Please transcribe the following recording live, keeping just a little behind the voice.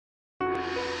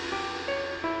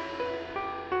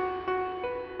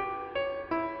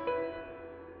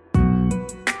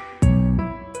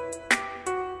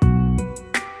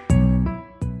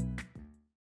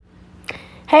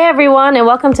Hey everyone, and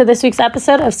welcome to this week's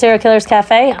episode of Serial Killers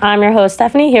Cafe. I'm your host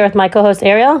Stephanie, here with my co-host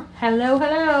Ariel. Hello,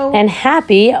 hello. And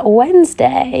happy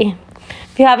Wednesday.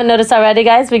 If you haven't noticed already,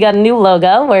 guys, we got a new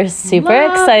logo. We're super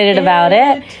excited about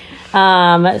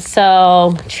it.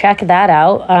 So check that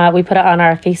out. We put it on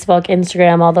our Facebook,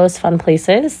 Instagram, all those fun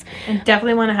places. And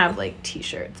definitely want to have like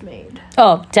t-shirts made.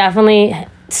 Oh, definitely.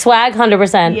 Swag,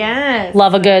 100%. Yes.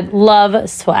 Love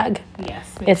swag.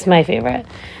 Yes. It's my favorite.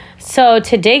 So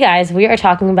today, guys, we are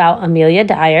talking about Amelia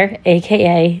Dyer,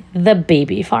 a.k.a. the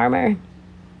baby farmer.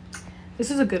 This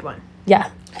is a good one.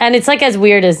 Yeah. And it's like as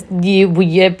weird as you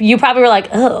probably were like,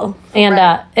 oh, and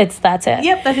right. That's it.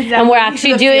 Yep, that's exactly and we're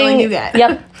actually doing you get.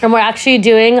 Yep. And we're actually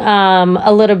doing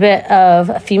a little bit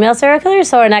of female serial killers.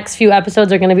 So our next few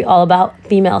episodes are going to be all about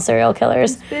female serial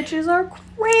killers. These bitches are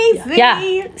crazy.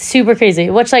 Yeah, super crazy,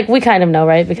 which like we kind of know,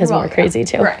 right? Because we're crazy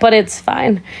too. Right. But it's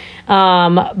fine.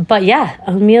 But yeah,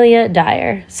 Amelia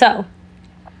Dyer. So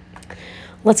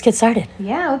let's get started.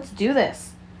 Yeah, let's do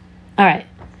this. All right.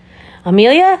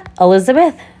 Amelia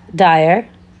Elizabeth Dyer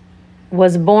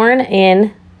was born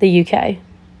in the UK.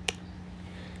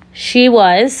 She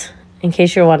was, in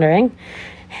case you're wondering,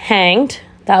 hanged.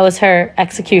 That was her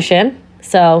execution.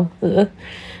 So,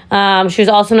 she was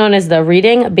also known as the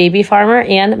Reading Baby Farmer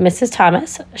and Mrs.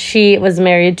 Thomas. She was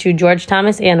married to George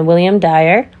Thomas and William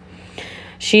Dyer.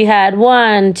 She had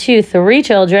 3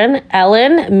 children: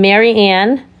 Ellen, Mary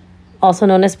Ann, also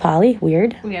known as Polly.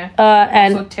 Weird. Yeah.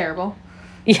 And also terrible.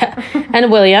 Yeah,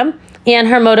 and William. And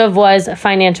her motive was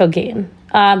financial gain.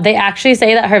 They actually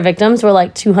say that her victims were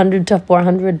like 200 to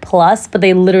 400 plus, but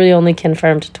they literally only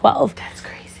confirmed 12. That's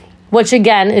crazy. Which,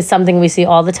 again, is something we see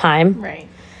all the time. Right.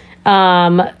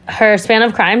 Her span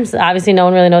of crimes, obviously no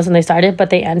one really knows when they started, but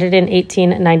they ended in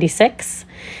 1896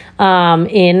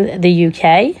 in the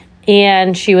UK.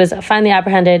 And she was finally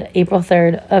apprehended April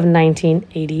 3rd of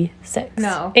 1986.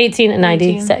 No.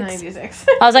 1896. 1896.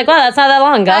 I was like, wow, that's not that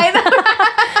long ago.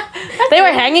 They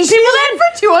were hanging people then?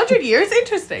 For 200 years?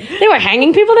 Interesting. They were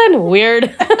hanging people then?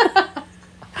 Weird.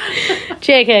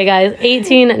 JK, guys.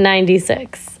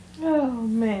 1896. Oh,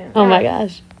 man. Oh, my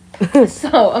gosh.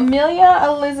 So, Amelia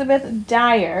Elizabeth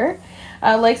Dyer,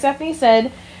 like Stephanie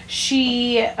said,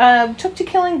 she took to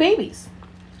killing babies.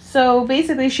 So,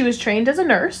 basically, she was trained as a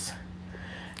nurse.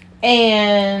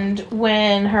 And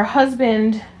when her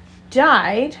husband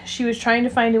died, she was trying to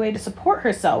find a way to support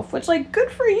herself, which, like,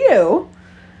 good for you.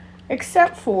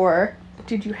 Except for,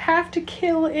 did you have to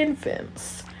kill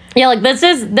infants? Yeah, like,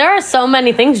 there are so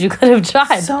many things you could have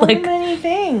tried. So many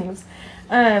things.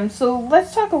 So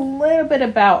let's talk a little bit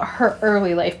about her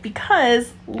early life,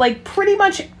 because, like, pretty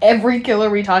much every killer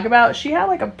we talk about, she had,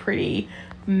 like, a pretty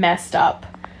messed up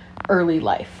early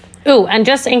life. Ooh, and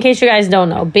just in case you guys don't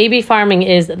know, baby farming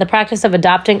is the practice of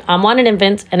adopting unwanted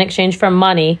infants in exchange for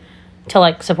money to,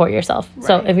 like, support yourself. Right.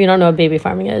 So if you don't know what baby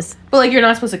farming is. But, like, you're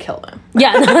not supposed to kill them.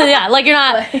 Yeah, yeah. Like, you're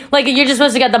not, like, you're just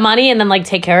supposed to get the money and then, like,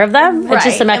 take care of them. Right. It's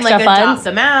just some extra and, like, funds. adopt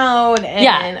them out. And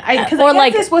Yeah. Because I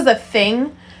guess this was a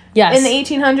thing. Yes. In the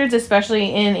 1800s,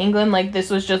 especially in England, like, this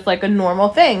was just, like, a normal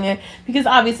thing. Because,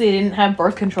 obviously, they didn't have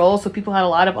birth control, so people had a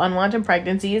lot of unwanted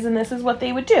pregnancies, and this is what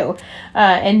they would do.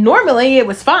 And normally, it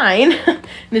was fine.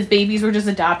 These babies were just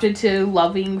adopted to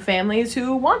loving families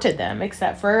who wanted them,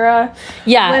 except for,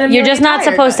 yeah, you're just not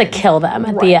supposed to kill them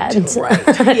at the end.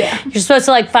 Right, yeah. You're supposed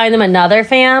to, like, find them another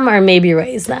fam or maybe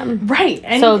raise them. Right,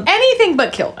 and so, anything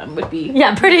but kill them would be...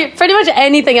 Yeah, pretty much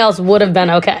anything else would have been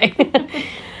okay.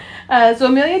 So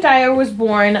Amelia Dyer was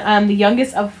born the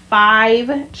youngest of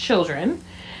 5 children.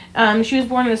 She was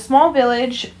born in a small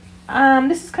village.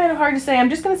 This is kind of hard to say. I'm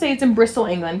just going to say it's in Bristol,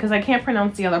 England, because I can't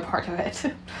pronounce the other part of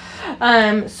it.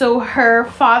 So her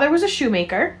father was a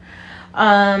shoemaker,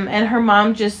 and her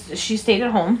mom she stayed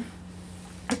at home.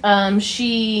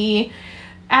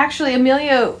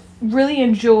 Amelia really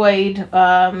enjoyed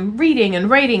reading and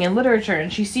writing and literature,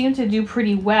 and she seemed to do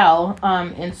pretty well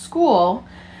in school.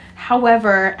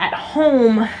 However, at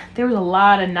home, there was a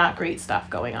lot of not great stuff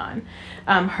going on.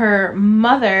 Her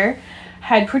mother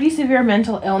had pretty severe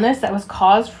mental illness that was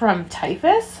caused from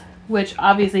typhus, which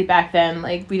obviously back then,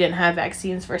 like, we didn't have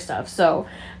vaccines for stuff. So,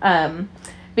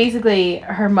 basically,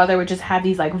 her mother would just have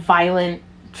these, like, violent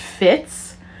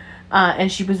fits,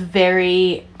 and she was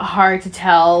very hard to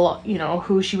tell, you know,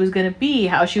 who she was going to be,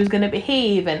 how she was going to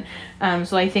behave. And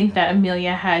so I think that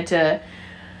Amelia had to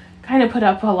kind of put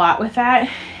up a lot with that.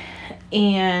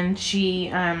 And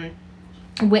she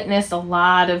witnessed a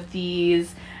lot of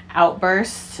these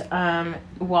outbursts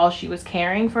while she was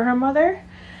caring for her mother.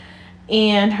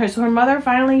 And her mother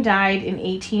finally died in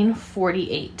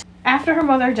 1848. After her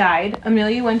mother died,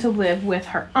 Amelia went to live with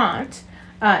her aunt,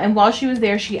 And while she was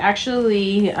there, she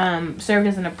actually served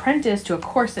as an apprentice to a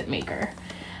corset maker.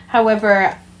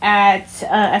 However, so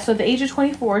at the age of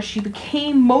 24, she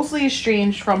became mostly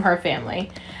estranged from her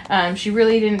family. She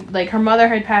really didn't, like, her mother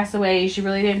had passed away. She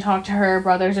really didn't talk to her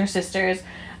brothers or sisters.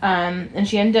 And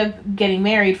she ended up getting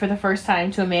married for the first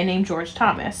time to a man named George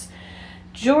Thomas.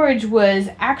 George was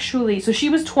actually, so she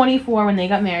was 24 when they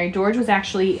got married. George was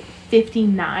actually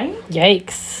 59.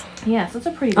 Yikes. Yeah, so it's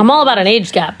a pretty. I'm all about an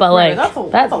age gap, but Right, like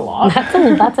that's a lot.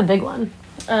 That's a big one.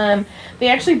 They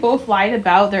actually both lied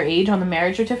about their age on the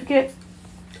marriage certificate.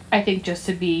 I think just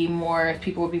to be more,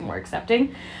 people would be more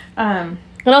accepting.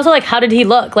 And also, like, how did he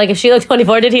look? Like, if she looked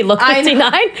 24, did he look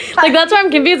 59? Like, that's why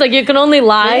I'm confused. Like, you can only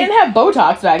lie. They didn't have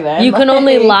Botox back then. You can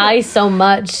only lie so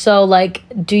much. So, like,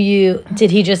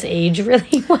 did he just age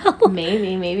really well?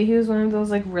 Maybe he was one of those,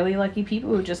 like, really lucky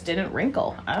people who just didn't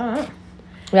wrinkle. I don't know.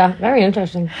 Yeah, very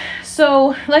interesting.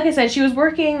 So, like I said, she was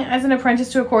working as an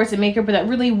apprentice to a corset maker, but that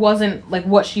really wasn't, like,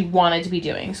 what she wanted to be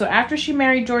doing. So, after she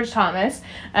married George Thomas,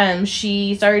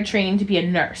 she started training to be a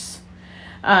nurse.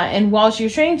 And while she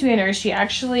was training to be a nurse, she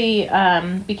actually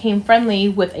became friendly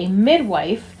with a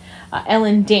midwife,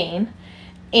 Ellen Dane.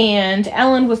 And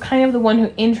Ellen was kind of the one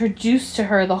who introduced to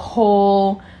her the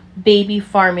whole baby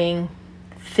farming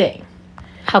thing.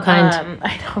 How kind.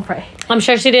 I know, right? I'm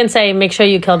sure she didn't say, make sure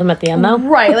you killed him at the end, though.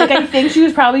 Right. Like, I think she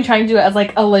was probably trying to do it as,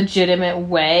 like, a legitimate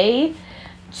way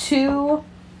to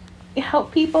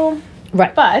help people.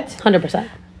 Right. But 100%.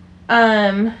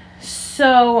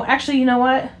 So, actually, you know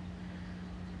what?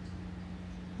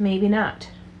 Maybe not.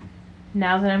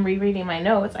 Now that I'm rereading my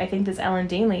notes, I think this Ellen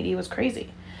Dane lady was crazy.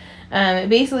 It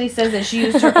basically says that she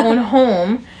used her own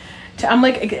home to, I'm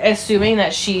like assuming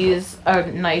that she's a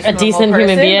nice, a decent person,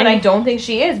 human being, but I don't think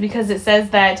she is, because it says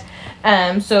that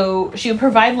so she would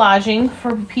provide lodging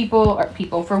for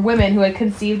for women who had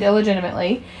conceived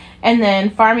illegitimately, and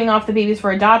then farming off the babies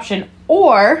for adoption,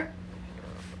 or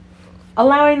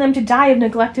allowing them to die of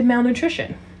neglected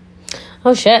malnutrition.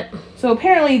 Oh, shit. So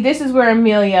apparently this is where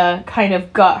Amelia kind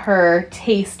of got her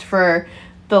taste for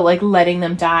the, like, letting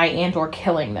them die and or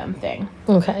killing them thing.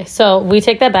 Okay, so we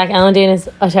take that back. Ellen Dane is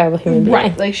a terrible human being.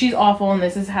 Right, like, she's awful, and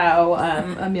this is how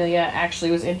Amelia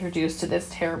actually was introduced to this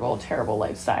terrible, terrible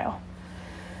lifestyle.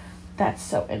 That's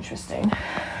so interesting.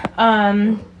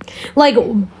 Like,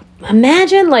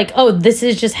 imagine, like, oh, this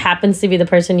is just happens to be the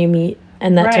person you meet,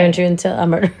 and that turns you into a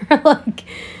murderer. Like,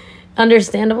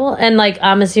 understandable. And, like,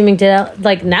 I'm assuming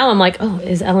now I'm like, oh,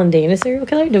 is Ellen Dane a serial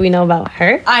killer? Do we know about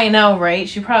her? I know, right?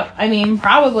 She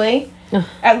probably.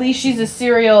 At least she's a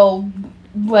serial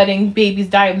letting babies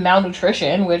die of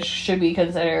malnutrition, which should be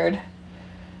considered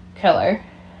killer.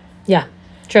 Yeah,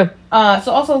 true.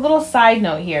 So also a little side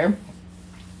note here.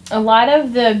 A lot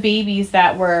of the babies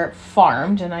that were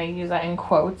farmed, and I use that in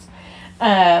quotes,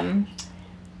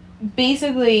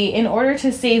 basically, in order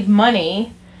to save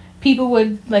money, people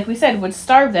would, like we said, would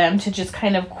starve them to just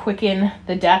kind of quicken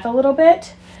the death a little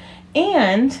bit.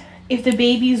 And if the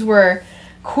babies were,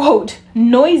 quote,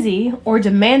 noisy or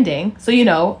demanding, so, you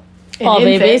know, all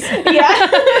babies.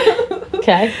 Yeah.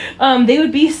 Okay. They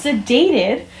would be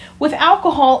sedated with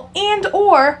alcohol and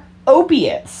or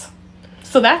opiates.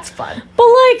 So that's fun. But,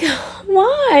 like,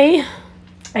 why?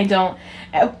 I don't.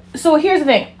 So here's the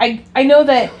thing. I know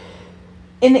that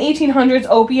in the 1800s,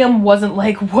 opium wasn't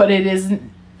like what it is,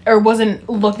 or wasn't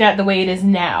looked at the way it is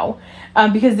now.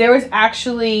 Because there was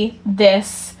actually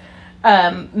this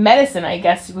medicine, I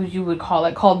guess you would call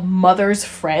it, called Mother's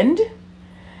Friend.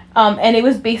 And it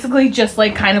was basically just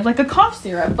like kind of like a cough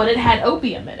syrup, but it had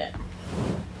opium in it.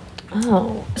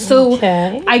 Oh, so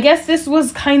okay. I guess this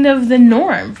was kind of the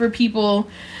norm for people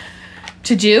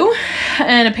to do,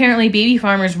 and apparently baby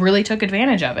farmers really took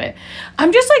advantage of it.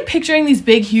 I'm just like picturing these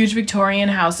big, huge Victorian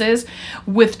houses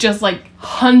with just like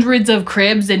hundreds of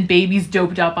cribs and babies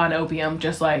doped up on opium,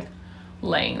 just like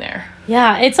laying there.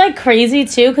 Yeah, it's like crazy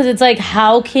too, because it's like,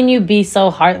 how can you be so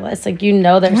heartless? Like, you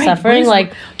know they're suffering.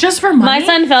 Like, just for money. My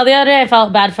son fell the other day. I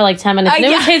felt bad for like 10 minutes. And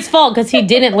it was his fault because he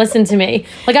didn't listen to me.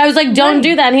 Like, I was like, don't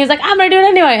do that. And he was like, I'm going to do it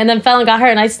anyway. And then fell and got hurt.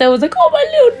 And I still was like, oh, my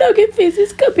little nugget face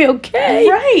is going to be okay.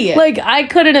 Right. Like, I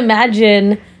couldn't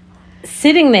imagine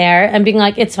sitting there and being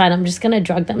like, it's fine. I'm just going to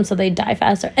drug them so they die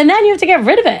faster. And then you have to get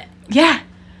rid of it. Yeah.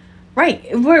 Right.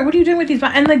 What are you doing with these?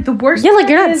 And like the worst. Yeah, like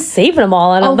you're not saving them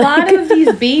all. A lot of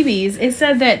these babies, it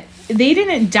said that they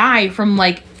didn't die from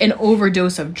like an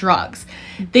overdose of drugs.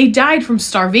 They died from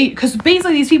starvation, because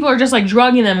basically these people are just like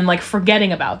drugging them and like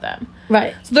forgetting about them.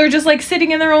 Right. So they're just like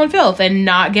sitting in their own filth and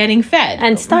not getting fed.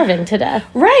 And starving to death.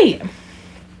 Right.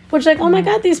 Which, like, oh my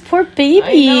God, these poor babies.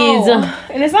 I know.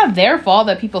 And it's not their fault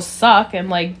that people suck and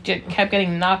like kept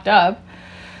getting knocked up.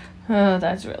 Oh,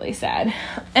 that's really sad.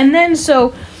 And then,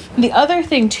 so the other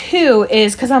thing too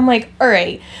is, because I'm like, all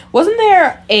right, wasn't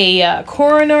there a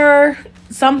coroner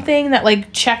something that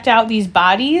like checked out these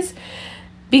bodies?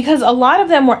 Because a lot of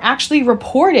them were actually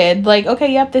reported like,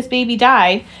 okay, yep, this baby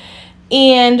died.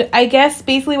 And I guess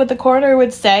basically what the coroner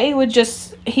would say would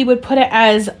just, he would put it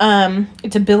as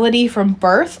debility from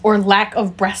birth or lack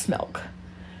of breast milk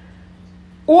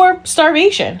or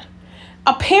starvation.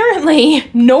 Apparently,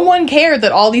 no one cared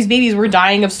that all these babies were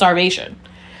dying of starvation.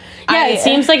 Yeah, it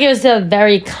seems like it was a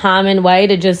very common way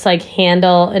to just, like,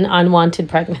 handle an unwanted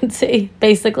pregnancy,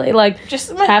 basically. Like,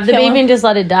 just have the baby and just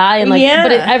let it die. And like,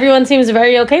 but everyone seems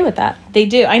very okay with that. They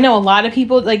do. I know a lot of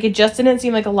people, like, it just didn't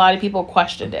seem like a lot of people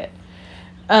questioned it.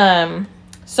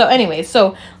 So anyway,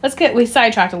 so we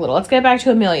sidetracked a little. Let's get back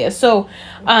to Amelia. So,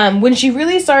 when she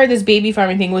really started this baby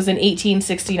farming thing was in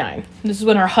 1869. This is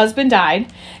when her husband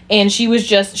died, and she was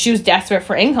desperate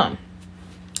for income.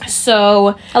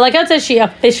 So I like how it says she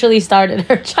officially started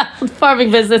her child farming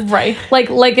business. Right. Like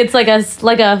it's like a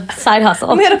side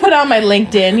hustle. I'm going to put on my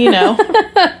LinkedIn, you know.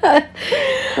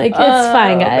 Like, it's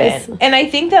fine, guys. Man. And I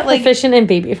think that, like, efficient in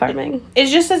baby farming. It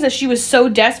just says that she was so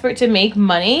desperate to make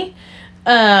money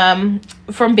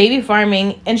from baby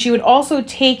farming, and she would also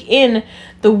take in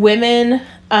the women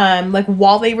like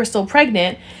while they were still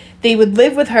pregnant. They would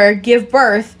live with her, give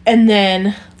birth, and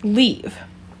then leave.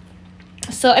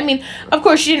 So, I mean, of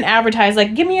course, she didn't advertise,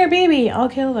 like, give me your baby, I'll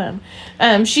kill them.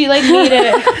 She, like, made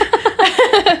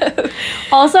it.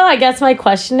 Also, I guess my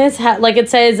question is, like, it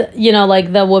says, you know,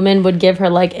 like, the woman would give her,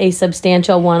 like, a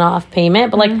substantial one-off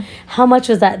payment. But, like, how much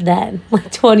was that then?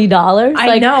 Like, $20? I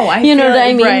like, know. You know what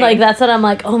I mean? Right. Like, that's what I'm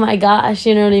like, oh, my gosh.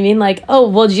 You know what I mean? Like, oh,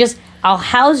 well, I'll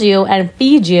house you and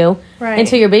feed you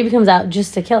until your baby comes out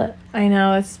just to kill it. I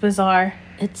know. It's bizarre.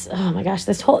 It's, oh my gosh,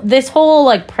 this whole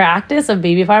like practice of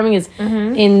baby farming is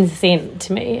insane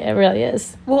to me. It really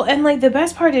is. Well, and like the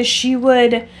best part is she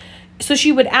would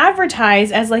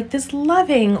advertise as like this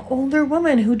loving older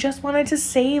woman who just wanted to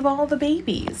save all the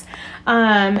babies.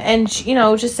 And you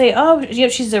know, just say, oh, you know,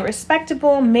 she's a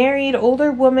respectable married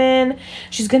older woman.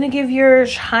 She's going to give your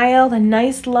child a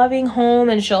nice loving home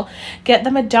and she'll get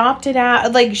them adopted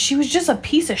out. Like, she was just a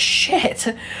piece of shit.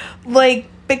 Like,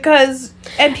 because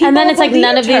and then it's like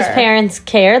none of these parents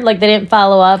cared, like they didn't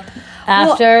follow up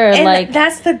after. Well, and like,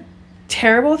 that's the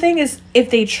terrible thing is if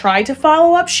they tried to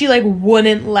follow up, she like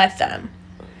wouldn't let them.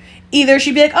 Either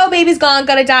she'd be like, oh, baby's gone,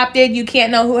 got adopted, you can't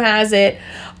know who has it,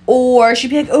 or she'd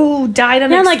be like, oh, died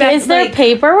unexpectedly. Like, is there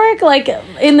paperwork? Like,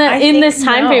 in this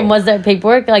time frame, was there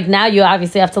paperwork? Like, now you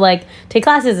obviously have to, like, take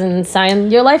classes and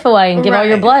sign your life away and give all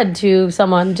your blood to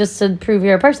someone just to prove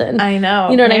you're a person. I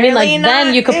know. You know what I mean? Like,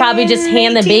 then you could probably just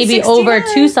hand the baby over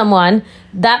to someone.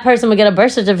 That person would get a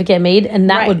birth certificate made, and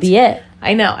that would be it.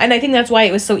 I know. And I think that's why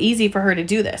it was so easy for her to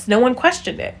do this. No one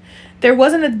questioned it. There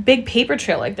wasn't a big paper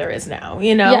trail like there is now,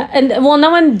 you know? Yeah, and, well, no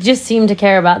one just seemed to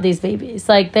care about these babies.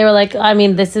 Like, they were like, I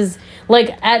mean, this is,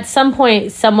 like, at some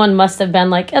point, someone must have been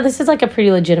like, oh, this is, like, a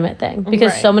pretty legitimate thing.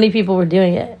 Because so many people were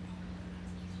doing it.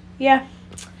 Yeah.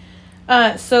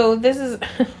 So this is,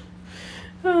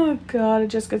 oh, God, it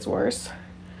just gets worse.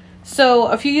 So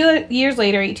a few years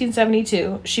later,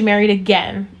 1872, she married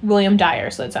again, William Dyer.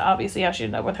 So that's obviously how she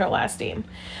ended up with her last name.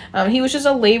 He was just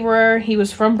a laborer. He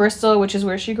was from Bristol, which is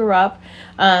where she grew up.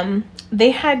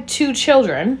 They had 2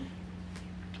 children.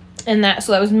 And that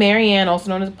was Mary Ann, also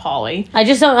known as Polly. I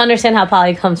just don't understand how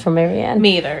Polly comes from Mary Ann.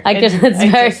 Me either.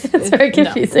 It's very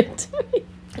confusing to me.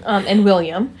 And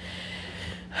William.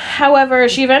 However,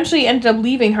 she eventually ended up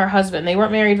leaving her husband. They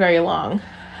weren't married very long.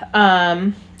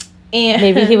 And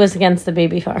maybe he was against the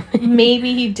baby farming.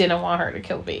 Maybe he didn't want her to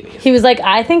kill babies. He was like,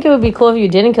 I think it would be cool if you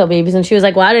didn't kill babies. And she was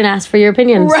like, well, I didn't ask for your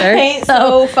opinion, right, sir.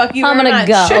 So fuck you. I'm going to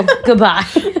go. Goodbye.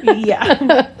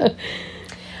 Yeah.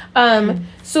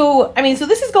 So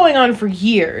this is going on for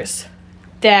years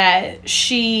that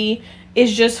she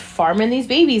is just farming these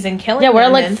babies and killing them. Yeah, we're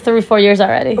like 3-4 years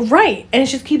already. Right. And it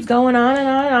just keeps going on and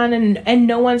on and on and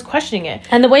no one's questioning it.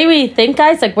 And the way we think,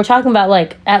 guys, like, we're talking about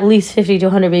like at least 50 to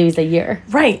 100 babies a year.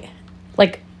 Right.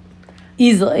 Like,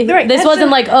 easily. Right. This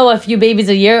wasn't like, oh, a few babies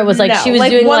a year. It was like she was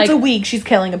doing once a week she's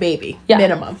killing a baby. Yeah.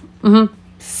 Minimum. Mm-hmm.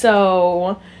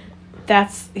 So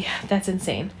that's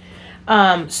insane.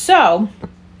 So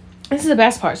this is the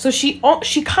best part. So she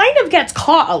kind of gets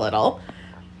caught a little,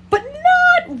 but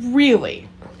not really.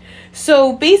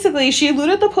 So basically, she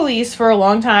eluded the police for a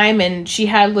long time, and she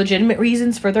had legitimate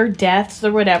reasons for their deaths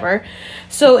or whatever.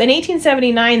 So in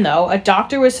 1879, though, a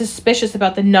doctor was suspicious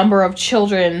about the number of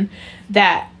children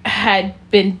that had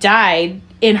been died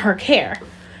in her care.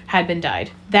 had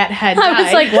died. I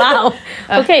was like, wow.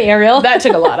 Okay, Ariel. That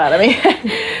took a lot out of me.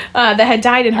 That had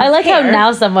died in her I like care. how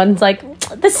now someone's like,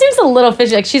 this seems a little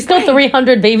fishy. Like, she's got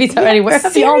 300 babies already. Where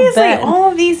have you all been?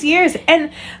 All of these years. And,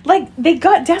 like, they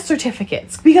got death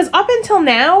certificates. Because up until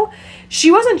now, she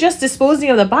wasn't just disposing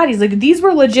of the bodies. Like, these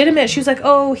were legitimate. She was like,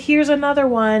 oh, here's another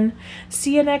one.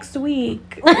 See you next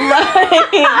week. Like,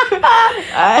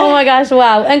 oh, my gosh,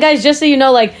 wow. And, guys, just so you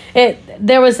know, like,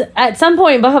 there was, at some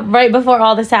point, right before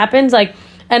all this happens, like,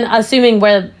 and assuming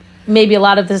where maybe a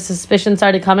lot of the suspicion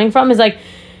started coming from is, like,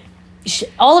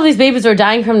 all of these babies were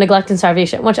dying from neglect and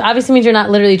starvation, which obviously means you're not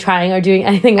literally trying or doing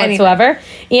anything whatsoever.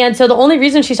 And so the only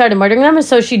reason she started murdering them is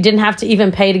so she didn't have to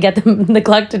even pay to get them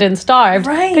neglected and starved.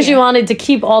 Because she wanted to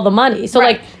keep all the money. So,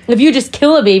 like, if you just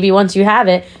kill a baby once you have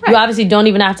it, you obviously don't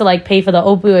even have to, like, pay for the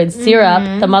opioid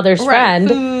syrup, the mother's friend.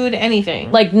 Food,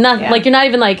 anything. Like, nothing. Like, you're not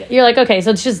even, like, you're like, okay, so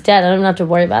it's just dead. I don't have to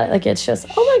worry about it. Like, it's just,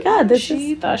 oh, my God.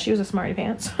 She thought she was a smarty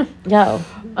pants. Yo.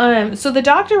 So the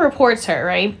doctor reports her,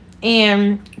 right?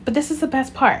 But this is the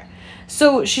best part.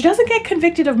 So she doesn't get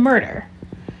convicted of murder.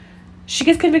 She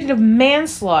gets convicted of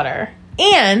manslaughter.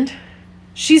 And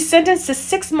she's sentenced to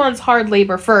 6 months hard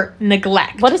labor for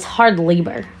neglect. What is hard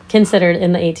labor considered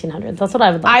in the 1800s? That's what I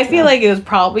would like I feel like it was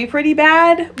probably pretty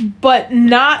bad, but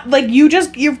not like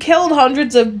you've killed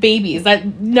hundreds of babies.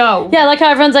 No. Yeah, like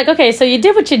how everyone's like, okay, so you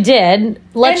did what you did.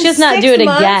 Let's just not do it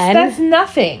again. That's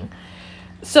nothing.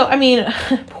 So, I mean,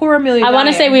 poor Amelia Dyer. I want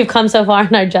to say we've come so far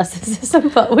in our justice system,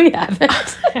 but we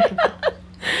haven't.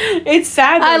 It's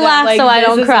sad. I laugh so I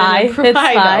don't cry. It's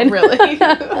fine. Really.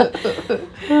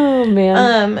 Oh,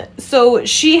 man. So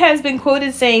she has been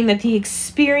quoted saying that the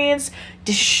experience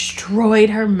destroyed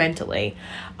her mentally.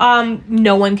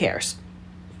 No one cares.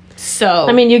 So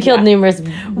I mean, you killed numerous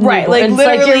right, like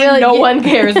literally no one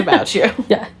cares about you.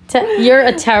 Yeah, you're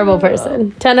a terrible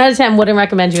person. 10 out of 10 wouldn't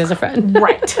recommend you as a friend.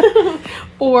 Right.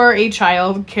 Or a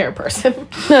child care person.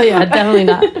 No, yeah, definitely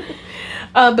not.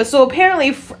 But so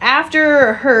apparently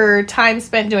after her time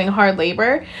spent doing hard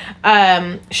labor,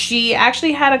 she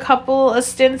actually had a couple of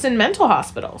stints in mental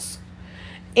hospitals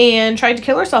and tried to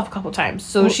kill herself a couple times.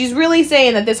 So she's really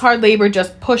saying that this hard labor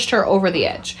just pushed her over the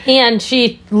edge. And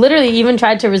she literally even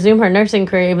tried to resume her nursing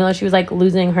career even though she was, like,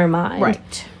 losing her mind.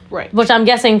 Right. Which I'm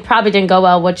guessing probably didn't go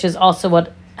well, which is also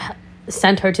what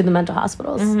sent her to the mental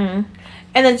hospitals. Mm-hmm.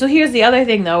 And then, so here's the other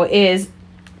thing, though, is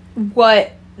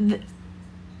it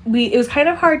was kind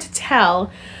of hard to tell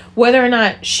whether or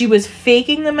not she was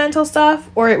faking the mental stuff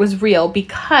or it was real,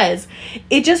 because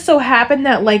it just so happened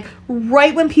that, like,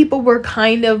 right when people were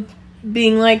kind of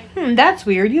being like, that's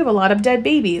weird, you have a lot of dead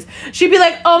babies, she'd be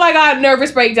like, oh my God,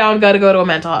 nervous breakdown, gotta go to a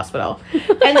mental hospital.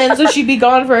 And then so she'd be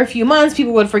gone for a few months,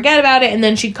 people would forget about it, and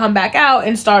then she'd come back out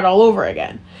and start all over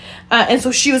again. And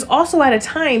so she was also at a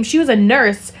time, she was a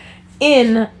nurse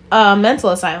in a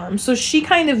mental asylum, so she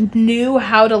kind of knew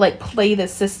how to, like, play the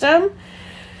system.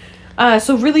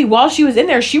 So really, while she was in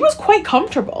there, she was quite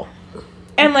comfortable.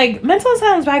 And, like, mental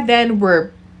asylums back then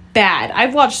were bad.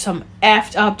 I've watched some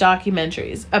effed up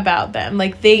documentaries about them.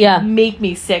 Like, they make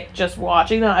me sick just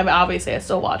watching them. I mean, obviously I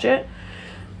still watch it,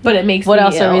 but it makes me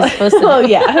else ill. are we supposed to do? Oh,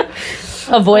 yeah.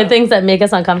 Avoid things that make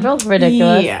us uncomfortable?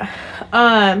 Ridiculous.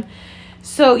 Yeah.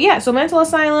 So mental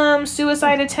asylum,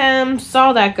 suicide attempts,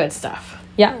 all that good stuff.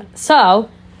 Yeah. So,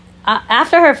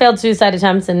 after her failed suicide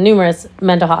attempts and numerous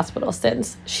mental hospital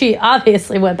stints, she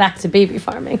obviously went back to baby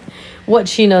farming, what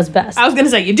she knows best. I was going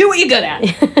to say, you do what you're good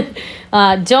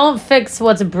at. Don't fix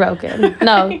what's broken.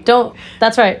 No, don't.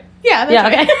 That's right. Yeah,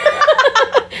 that's right. Okay.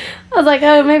 I was like,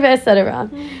 oh, maybe I said it wrong.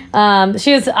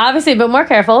 She was obviously a bit more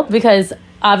careful because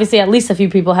obviously at least a few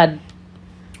people had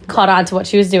caught on to what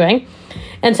she was doing.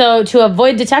 And so to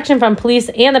avoid detection from police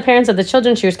and the parents of the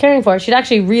children she was caring for, she'd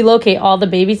actually relocate all the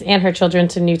babies and her children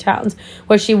to new towns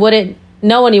where she wouldn't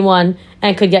know anyone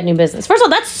and could get new business. First of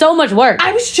all, that's so much work.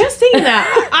 I was just thinking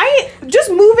that. I just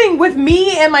moving with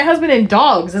me and my husband and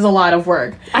dogs is a lot of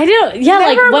work. I do. Yeah,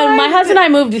 like when my husband and I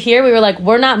moved here, we were like,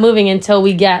 we're not moving until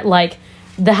we get like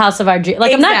the house of our dream.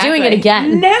 Like, exactly. I'm not doing it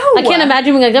again. No. I can't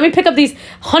imagine being like, let me pick up these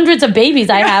hundreds of babies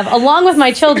I have along with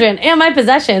my children and my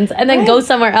possessions and then go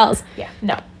somewhere else. Yeah,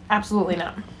 no, absolutely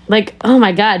not. Like, oh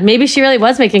my God, maybe she really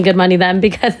was making good money then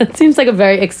because it seems like a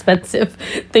very expensive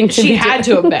thing to be doing. She had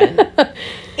to have been.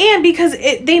 And because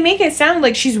they make it sound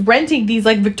like she's renting these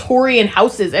like Victorian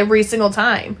houses every single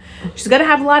time. She's got to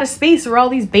have a lot of space for all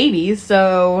these babies,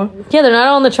 so... Yeah, they're not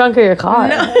all in the trunk of your car.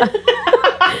 No.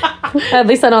 At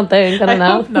least I don't think. I don't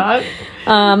know. Hope not.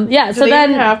 Do so they then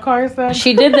even have cars then?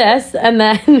 she did this, and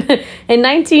then in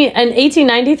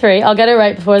 1893, I'll get it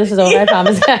right before this is over, I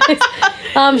promise,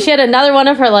 guys. She had another one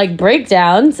of her like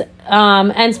breakdowns,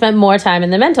 and spent more time in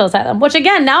the mental asylum. Which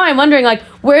again, now I'm wondering like,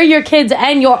 where are your kids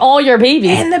and all your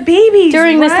babies And the babies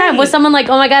during this time? Was someone like,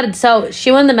 oh my god? So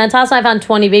she went in the mental asylum. I found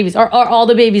 20 babies, or are all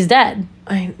the babies dead?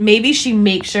 Maybe she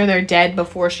makes sure they're dead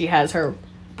before she has her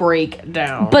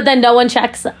breakdown. But then no one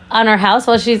checks on her house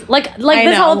while she's like this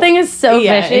know. whole thing is so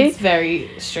fishy. It's very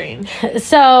strange.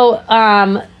 So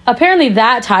apparently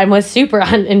that time was super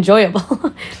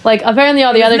unenjoyable. Like apparently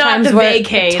all the other not times the were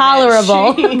vacay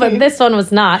tolerable, but this one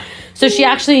was not. So she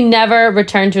actually never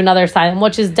returned to another asylum,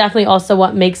 which is definitely also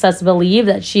what makes us believe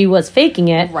that she was faking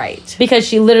it. Right. Because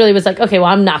she literally was like, okay, well,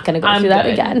 I'm not going to go through that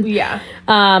again. Yeah.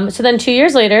 So then 2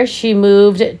 years later, she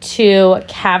moved to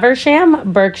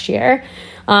Caversham, Berkshire,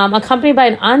 accompanied by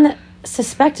an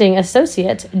unsuspecting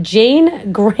associate,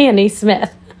 Jane Granny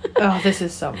Smith. Oh, this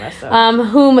is so messed up.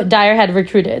 Whom Dyer had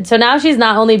recruited. So now she's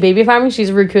not only baby farming,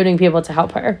 she's recruiting people to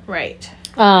help her. Right.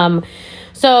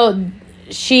 So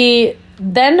she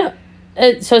then...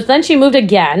 so then she moved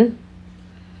again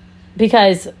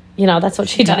because, that's what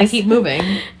she does. Gotta keep moving.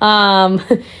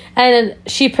 And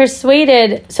she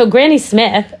persuaded... So Granny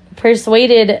Smith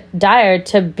persuaded Dyer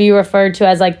to be referred to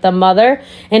as, like, the mother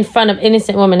in front of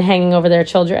innocent women hanging over their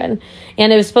children.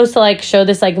 And it was supposed to, like, show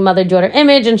this, like, mother-daughter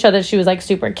image and show that she was, like,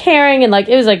 super caring. And, like,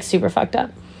 it was, like, super fucked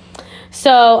up.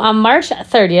 So on March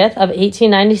 30th of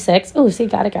 1896,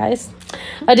 got it, guys.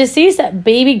 A deceased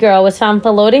baby girl was found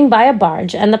floating by a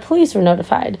barge, and the police were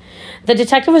notified. The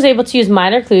detective was able to use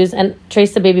minor clues and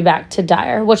trace the baby back to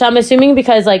Dyer, which I'm assuming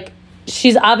because, like,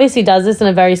 she's obviously does this in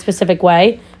a very specific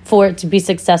way for it to be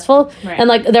successful. Right. And,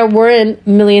 like, there weren't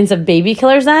millions of baby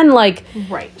killers then. Like,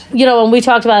 right. When we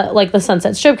talked about, like, the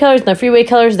Sunset Strip killers and the freeway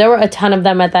killers, there were a ton of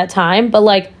them at that time. But,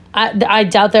 like, I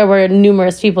doubt there were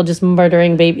numerous people just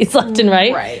murdering babies left and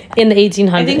right in the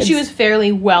 1800s. I think she was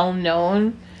fairly well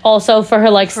known. Also for her,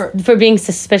 like, for being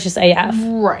suspicious AF.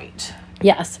 Right.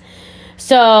 Yes.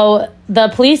 So the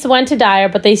police went to Dyer,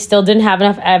 but they still didn't have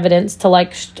enough evidence to,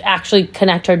 like, actually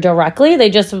connect her directly.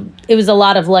 It was a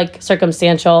lot of, like,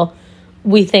 circumstantial,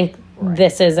 we think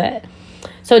this is it.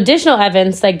 So additional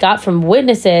evidence they got from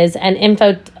witnesses and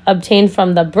info obtained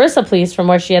from the Bristol police from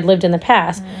where she had lived in the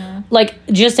past, like,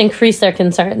 just increased their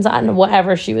concerns on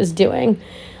whatever she was doing.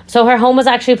 So her home was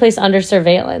actually placed under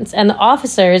surveillance, and the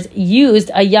officers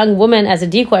used a young woman as a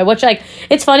decoy, which, like,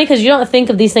 it's funny because you don't think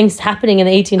of these things happening in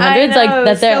the 1800s, I know, like,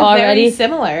 that they're so already... very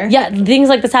similar. Yeah, things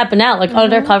like this happen now. Like,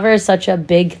 undercover is such a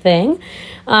big thing.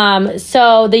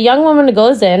 So the young woman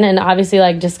goes in and obviously,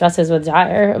 like, discusses with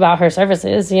Dyer about her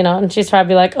services, and she's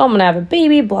probably like, oh, I'm going to have a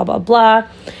baby, blah, blah, blah.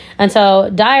 And so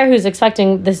Dyer, who's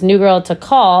expecting this new girl to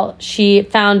call, she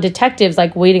found detectives,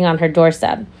 like, waiting on her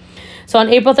doorstep. So on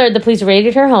April 3rd, the police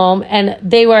raided her home, and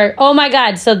they were, oh my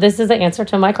God, so this is the answer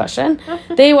to my question.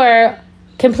 They were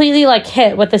completely, like,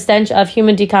 hit with the stench of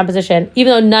human decomposition,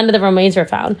 even though none of the remains were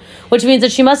found, which means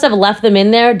that she must have left them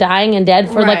in there dying and dead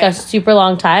for, like, a super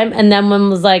long time, and then one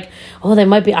was like, oh, they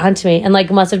might be onto me, and,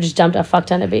 like, must have just dumped a fuck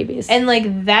ton of babies. And,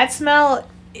 like, that smell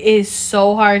is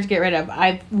so hard to get rid of.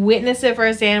 I've witnessed it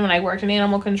firsthand when I worked in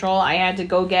animal control. I had to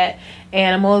go get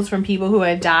animals from people who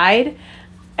had died.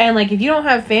 And, like, if you don't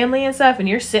have family and stuff and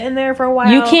you're sitting there for a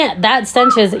while... You can't... That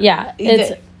stench is... Yeah,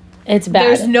 it's bad.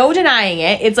 There's no denying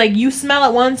it. It's like you smell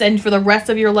it once and for the rest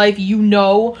of your life you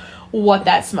know what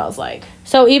that smells like.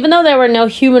 So even though there were no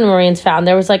human remains found,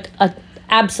 there was, like, a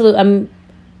absolute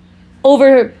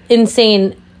over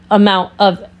insane amount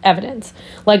of evidence,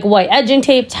 like white edging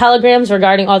tape, telegrams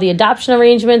regarding all the adoption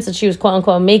arrangements that she was quote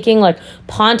unquote making, like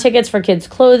pawn tickets for kids'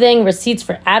 clothing, receipts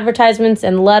for advertisements,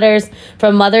 and letters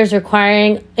from mothers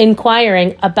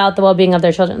inquiring about the well-being of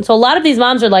their children. So a lot of these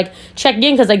moms are, like, checking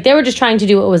in because, like, they were just trying to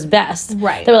do what was best.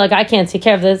 Right. They were like, I can't take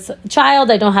care of this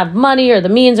child, I don't have money or the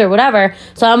means or whatever,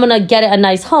 so I'm gonna get it a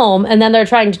nice home. And then they're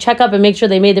trying to check up and make sure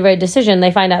they made the right decision.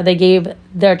 They find out they gave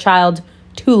their child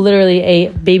to literally a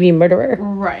baby murderer.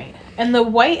 Right. And the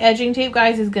white edging tape,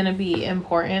 guys, is going to be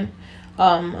important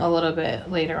a little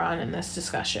bit later on in this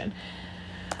discussion.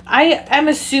 I'm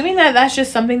assuming that that's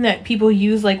just something that people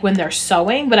use, like, when they're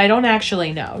sewing, but I don't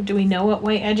actually know. Do we know what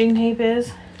white edging tape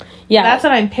is? Yeah. That's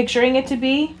what I'm picturing it to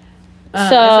be. So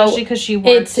especially because she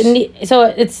works...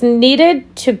 it's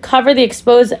needed to cover the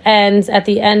exposed ends at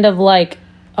the end of, like,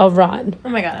 a run. Oh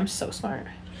my God, I'm so smart.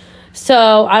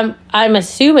 So I'm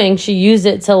assuming she used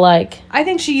it to, like... I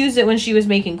think she used it when she was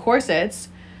making corsets,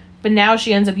 but now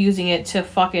she ends up using it to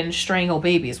fucking strangle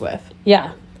babies with.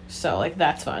 Yeah. So, like,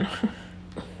 that's fun.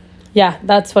 Yeah,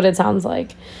 that's what it sounds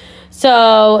like.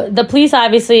 So the police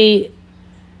obviously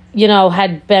you know,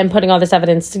 had been putting all this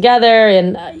evidence together.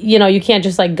 And, you know, you can't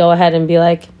just, like, go ahead and be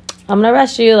like, I'm going to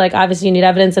arrest you. Like, obviously you need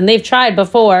evidence. And they've tried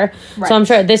before. Right. So I'm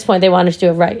sure at this point they wanted to do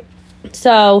it right.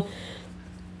 So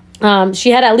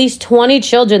she had at least 20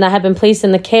 children that had been placed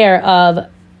in the care of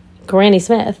Granny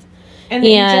Smith. And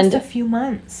in just a few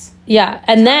months. Yeah.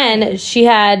 And then she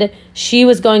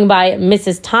was going by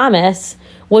Mrs. Thomas,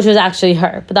 which was actually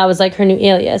her. But that was, like, her new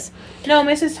alias. No,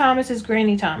 Mrs. Thomas is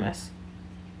Granny Thomas.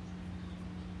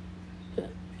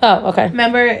 Oh, okay.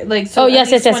 Remember, like, so. Oh,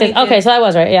 yes. Okay, so I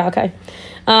was right. Yeah, okay.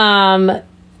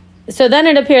 So then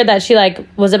it appeared that she, like,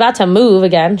 was about to move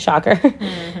again. Shocker.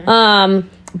 Mm-hmm.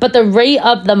 But the rate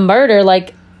of the murder,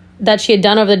 like, that she had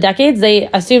done over the decades, they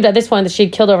assumed at this point that she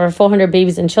had killed over 400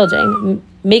 babies and children,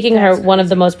 making her one of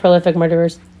the most prolific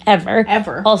murderers ever.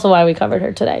 Also why we covered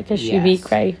her today, because she beat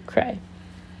cray.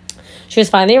 She was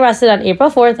finally arrested on April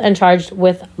 4th and charged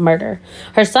with murder.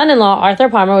 Her son-in-law, Arthur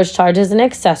Palmer, was charged as an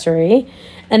accessory.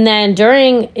 And then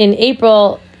in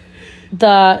April,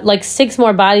 6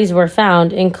 more bodies were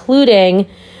found, including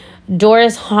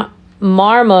Doris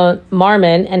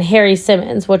Marmon and Harry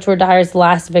Simmons, which were Dyer's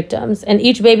last victims. And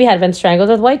each baby had been strangled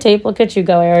with white tape. Look at you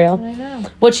go, Ariel. I know.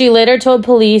 What she later told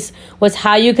police was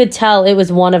how you could tell it was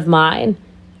one of mine.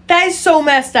 That is so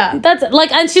messed up. That's,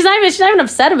 like, and she's not even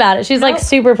upset about it. She's, like,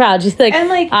 super proud. She's like, and,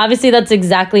 like, obviously that's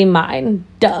exactly mine.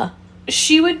 Duh.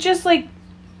 She would just, like,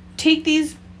 take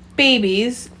these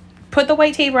babies, put the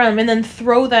white tape around them, and then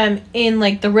throw them in,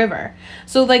 like, the river.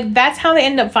 So, like, that's how they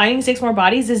ended up finding 6 more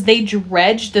bodies, is they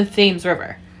dredged the Thames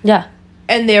River. Yeah.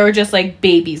 And there were just, like,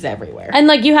 babies everywhere. And,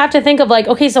 like, you have to think of, like,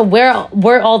 okay, so where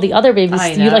were all the other babies?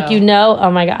 I know. You know?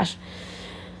 Oh, my gosh.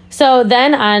 So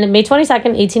then on May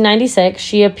 22nd, 1896,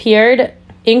 she appeared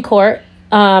in court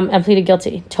and pleaded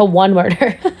guilty to one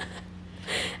murder.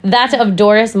 That of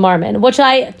Doris Marmon, which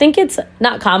I think it's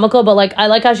not comical, but, like, I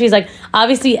like how she's like,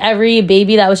 obviously every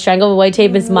baby that was strangled with white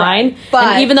tape is mine. But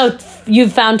and even though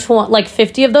you've found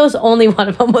 50 of those, only one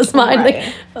of them was mine. Right.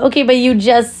 Like, okay, but you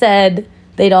just said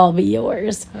they'd all be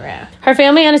yours. Yeah. Her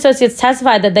family and associates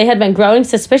testified that they had been growing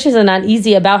suspicious and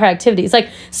uneasy about her activities. Like,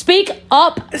 speak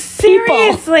up,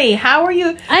 seriously, people. How are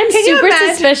you? I'm super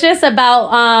suspicious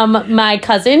about my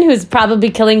cousin who's probably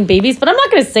killing babies, but I'm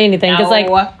not going to say anything because,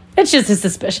 like, it's just a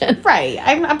suspicion. Right.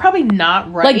 I'm probably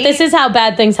not right. Like, this is how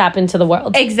bad things happen to the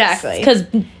world. Exactly. Because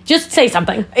just say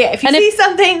something. Yeah, if you see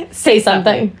something, say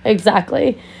something.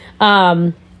 Exactly.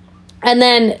 And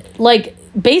then, like,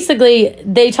 basically,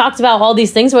 they talked about all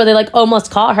these things where they, like,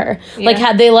 almost caught her. Yeah. Like,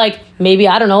 had they, like, maybe,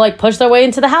 I don't know, like, pushed their way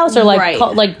into the house or,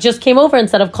 like, just came over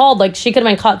instead of called. Like, she could have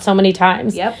been caught so many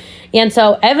times. Yep. And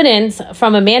so evidence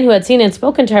from a man who had seen and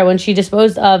spoken to her when she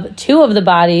disposed of 2 of the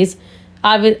bodies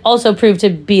also proved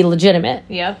to be legitimate.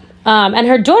 Yep. And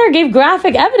her daughter gave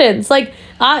graphic evidence. Like,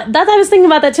 I was thinking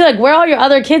about that too. Like, where are all your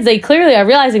other kids? They clearly are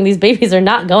realizing these babies are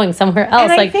not going somewhere else.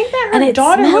 And like, I think that her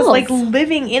daughter was, like,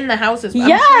 living in the house as well.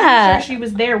 Yeah. I'm sure she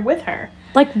was there with her.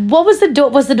 Like, what was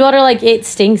was the daughter like, it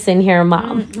stinks in here,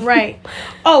 Mom? Right.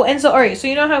 Oh, and so, all right, so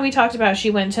you know how we talked about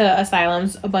she went to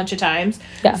asylums a bunch of times?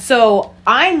 Yeah. So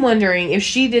I'm wondering if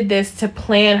she did this to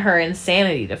plan her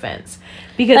insanity defense.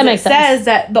 Because it says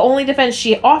that the only defense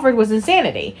she offered was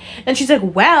insanity. And she's like,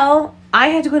 well, I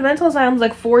had to go to mental asylums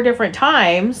like 4 different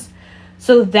times,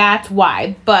 so that's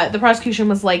why. But the prosecution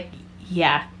was like,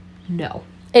 yeah, no.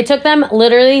 It took them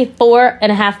literally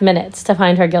 4.5 minutes to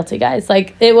find her guilty, guys.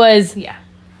 Like, it was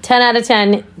 10 out of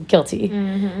 10 guilty.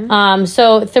 Mm-hmm.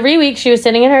 So 3 weeks she was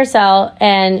sitting in her cell,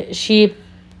 and she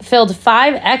filled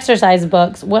 5 exercise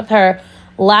books with her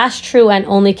last true and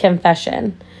only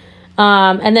confession.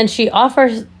 And then she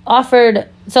offered,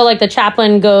 so, like, the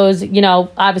chaplain goes, you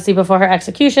know, obviously before her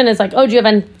execution, it's like, oh, do you have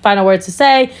any final words to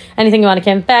say? Anything you want to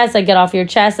confess? Like, get off your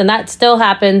chest. And that still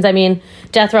happens. I mean,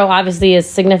 death row obviously is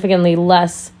significantly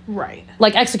less. Right.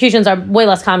 Like, executions are way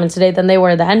less common today than they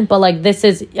were then. But, like, this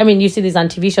is, I mean, you see these on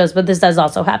TV shows, but this does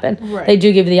also happen. Right. They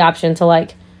do give you the option to,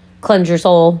 like, cleanse your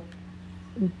soul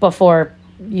before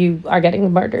you are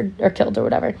getting murdered or killed or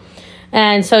whatever.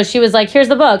 And so she was like, here's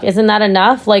the book. Isn't that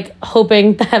enough? Like,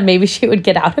 hoping that maybe she would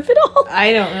get out of it all.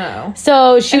 I don't know.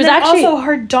 So she was actually... also,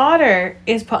 her daughter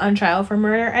is put on trial for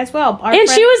murder as well.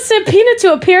 She was subpoenaed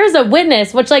to appear as a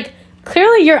witness, which, like,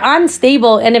 clearly you're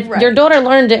unstable. And if your daughter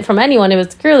learned it from anyone, it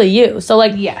was clearly you. So,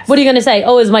 like, what are you going to say?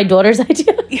 Oh, it was my daughter's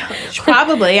idea? Yeah,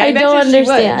 probably. I don't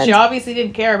understand. She obviously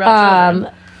didn't care about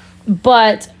children.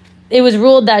 But... it was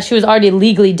ruled that she was already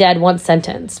legally dead once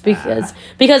sentenced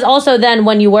because also then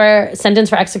when you were sentenced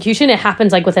for execution, it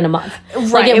happens like within a month. Right.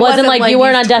 Like it wasn't like you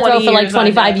weren't on death row for like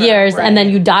 25 years and then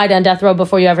you died on death row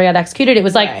before you ever got executed. It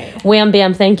was like wham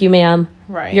bam, thank you, ma'am.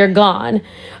 Right. You're gone.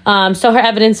 So her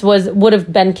evidence would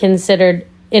have been considered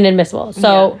inadmissible.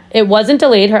 So it wasn't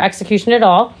delayed, her execution at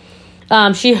all.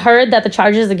 She heard that the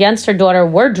charges against her daughter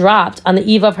were dropped on the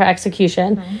eve of her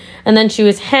execution. And then she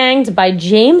was hanged by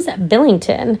James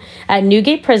Billington at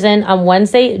Newgate Prison on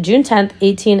Wednesday, June 10th,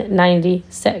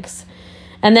 1896.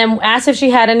 And then asked if she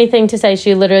had anything to say.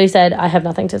 She literally said, I have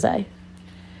nothing to say.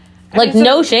 Like,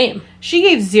 no shame. She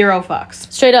gave 0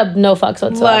 fucks. Straight up, no fucks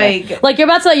whatsoever. Like you're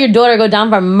about to let your daughter go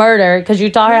down for murder because you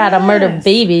taught her how to murder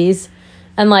babies.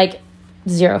 And, like,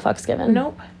 0 fucks given.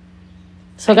 Nope.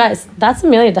 So, guys, that's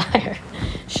Amelia Dyer.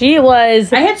 She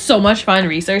was... I had so much fun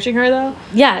researching her, though.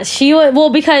 Yeah, she was...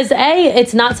 Well, because, A,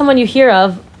 it's not someone you hear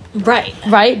of. Right.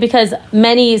 Right? Because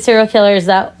many serial killers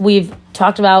that we've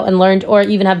talked about and learned or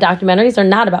even have documentaries are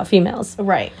not about females.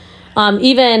 Right.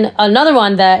 Even another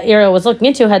one that Ira was looking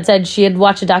into had said she had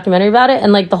watched a documentary about it,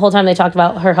 and, like, the whole time they talked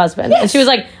about her husband. Yes. And she was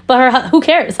like, but who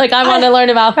cares? Like, I want to learn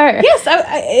about her. Yes,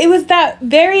 it was that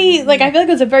very, like, I feel like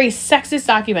it was a very sexist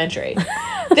documentary.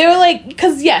 They were like,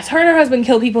 because, yes, her and her husband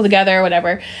killed people together or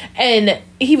whatever, and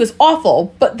he was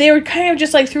awful, but they were kind of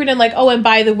just, like, threw it in, like, oh, and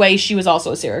by the way, she was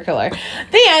also a serial killer.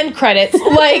 The end credits,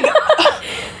 like...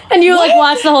 And you, like,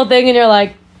 watch the whole thing, and you're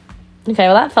like, okay,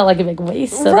 well, that felt like a big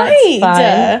waste, so that's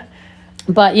fine.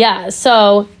 But yeah,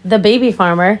 so the baby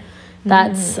farmer,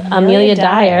 that's Amelia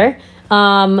Dyer.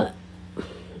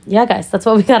 Yeah, guys, that's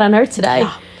what we got on her today.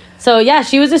 Yeah. So yeah,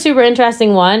 she was a super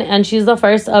interesting one, and she's the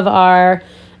first of our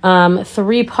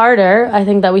 3-parter, I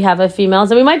think, that we have of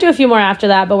females. And we might do a few more after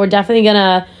that, but we're definitely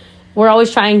we're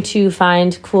always trying to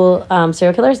find cool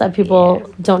serial killers that people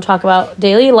don't talk about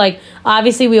daily. Like,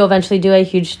 obviously, we will eventually do a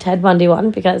huge Ted Bundy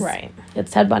one because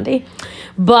it's Ted Bundy.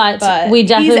 But we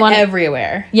definitely want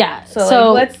everywhere. Yeah.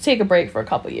 So like, let's take a break for a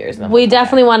couple years. We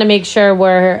definitely want to make sure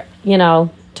we're,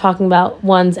 talking about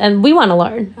ones, and we want to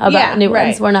learn about new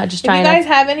ones. We're not just trying to... If you guys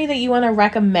have any that you want to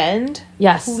recommend,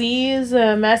 yes, please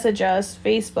message us,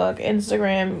 Facebook,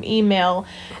 Instagram, email,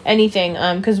 anything,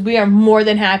 because we are more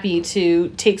than happy to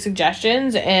take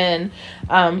suggestions and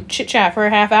chit-chat for a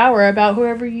half hour about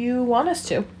whoever you want us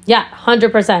to. Yeah,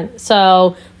 100%.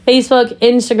 So Facebook,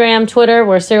 Instagram, Twitter,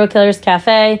 we're Serial Killers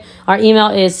Cafe. Our email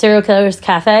is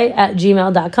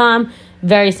serialkillerscafe@gmail.com.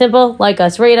 Very simple. Like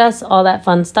us, rate us, all that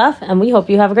fun stuff. And we hope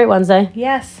you have a great Wednesday.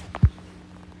 Yes.